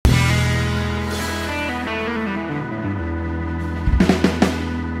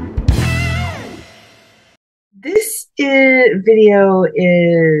video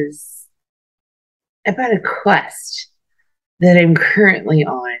is about a quest that I'm currently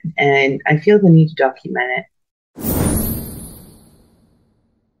on, and I feel the need to document it.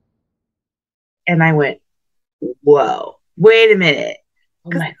 And I went, whoa, wait a minute.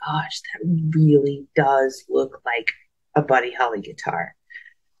 Oh my gosh, that really does look like a Buddy Holly guitar.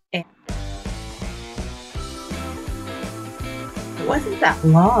 And it wasn't that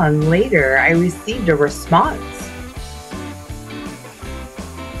long later, I received a response.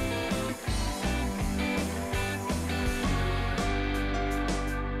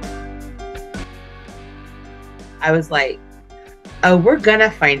 I was like, oh, we're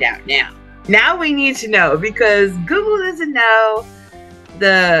gonna find out now. Now we need to know, because Google doesn't know,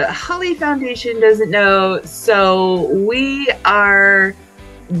 the Holly Foundation doesn't know, so we are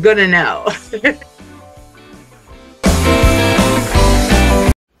gonna know.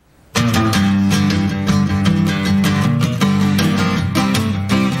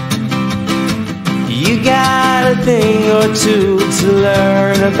 You got a thing or two to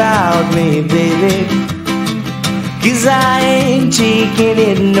learn about me, baby, 'cause I ain't taking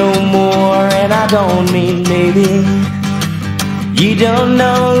it no more, and I don't mean maybe. You don't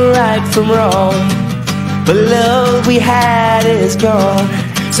know right from wrong, but love we had is gone.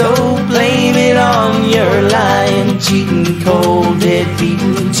 So blame it on your lying, cheating, cold, dead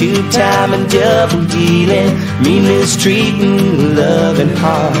beating, two-time and double dealing, me mistreating, loving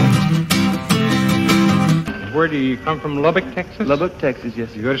hard. Where do you come from? Lubbock, Texas? Lubbock, Texas, yes,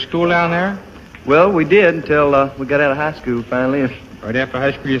 sir. You go to school down there? Well, we did until we got out of high school finally. Right after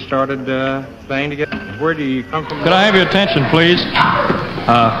high school you started playing together? Where do you come from? Could I have your attention, please?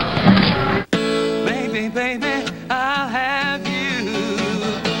 Baby, baby, I'll have you.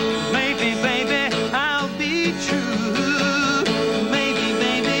 Maybe, baby, I'll be true. Maybe,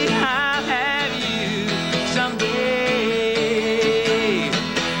 baby, I'll have you someday.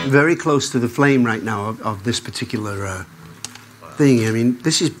 Very close to the flame right now of this particular thing. I mean,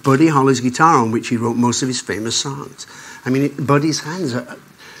 this is Buddy Holly's guitar on which he wrote most of his famous songs. I mean, Buddy's hands are...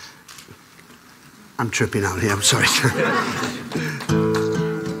 I'm tripping out here, I'm sorry.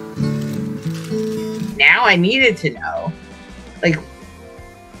 Now I needed to know, like,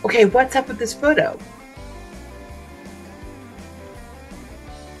 okay, what's up with this photo?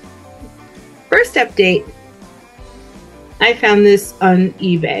 First update, I found this on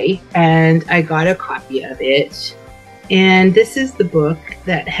eBay and I got a copy of it. And this is the book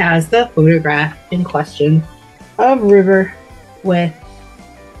that has the photograph in question of River with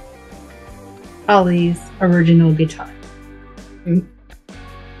Holly's original guitar.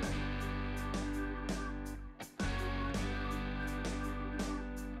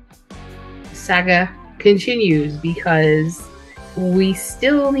 Saga continues because we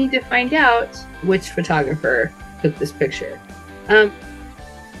still need to find out which photographer took this picture.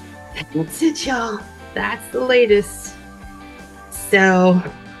 That's it, y'all. That's the latest. So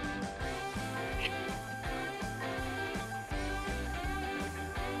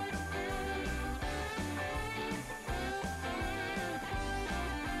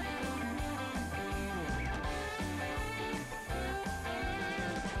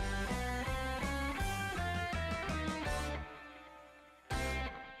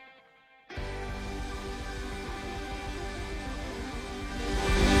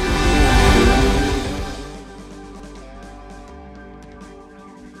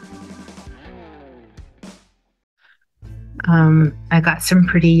I got some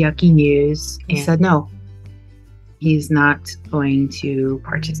pretty yucky news. He said no, he's not going to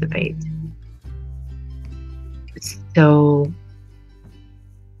participate. So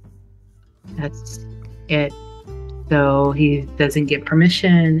that's it. So he doesn't get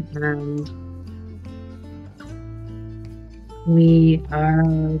permission, and we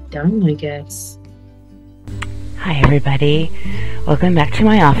are done, I guess. Hi everybody, welcome back to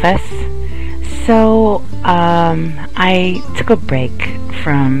my office. So I took a break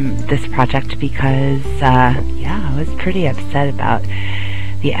from this project because yeah, I was pretty upset about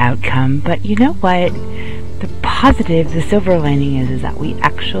the outcome, but you know what, the positive, the silver lining is that we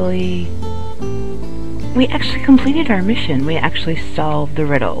actually completed our mission. We actually solved the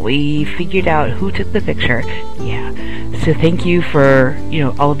riddle. We figured out who took the picture. Yeah. So thank you for, you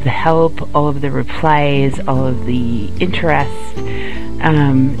know, all of the help, all of the replies, all of the interest.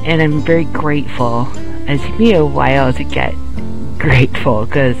 And I'm very grateful. It took me a while to get grateful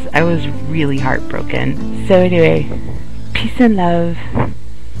because I was really heartbroken. So anyway, peace and love.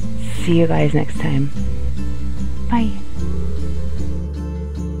 See you guys next time. Bye.